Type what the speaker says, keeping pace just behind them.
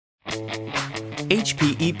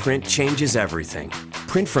HP ePrint changes everything.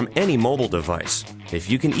 Print from any mobile device. If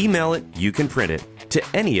you can email it, you can print it to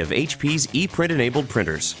any of HP's ePrint-enabled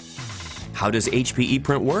printers. How does HP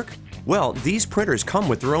ePrint work? Well, these printers come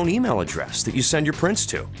with their own email address that you send your prints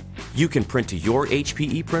to. You can print to your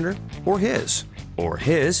HP ePrinter or his, or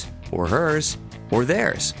hers, or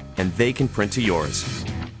theirs, and they can print to yours.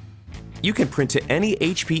 You can print to any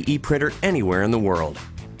HP ePrinter anywhere in the world.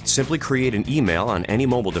 Simply create an email on any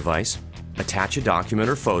mobile device, attach a document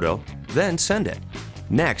or photo, then send it.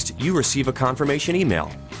 Next, you receive a confirmation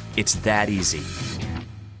email. It's that easy.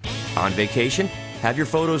 On vacation? Have your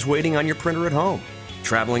photos waiting on your printer at home.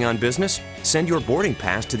 Traveling on business? Send your boarding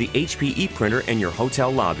pass to the HP ePrinter in your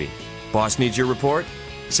hotel lobby. Boss needs your report?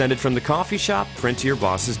 Send it from the coffee shop, print to your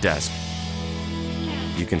boss's desk.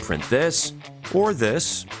 You can print this, or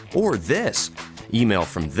this, or this. Email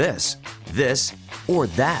from this, or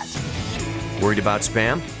that. Worried about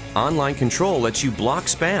spam? Online Control lets you block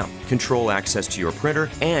spam, control access to your printer,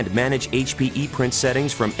 and manage HP ePrint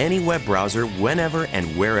settings from any web browser whenever and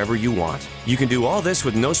wherever you want. You can do all this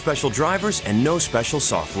with no special drivers and no special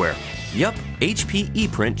software. Yup, HP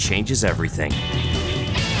ePrint changes everything.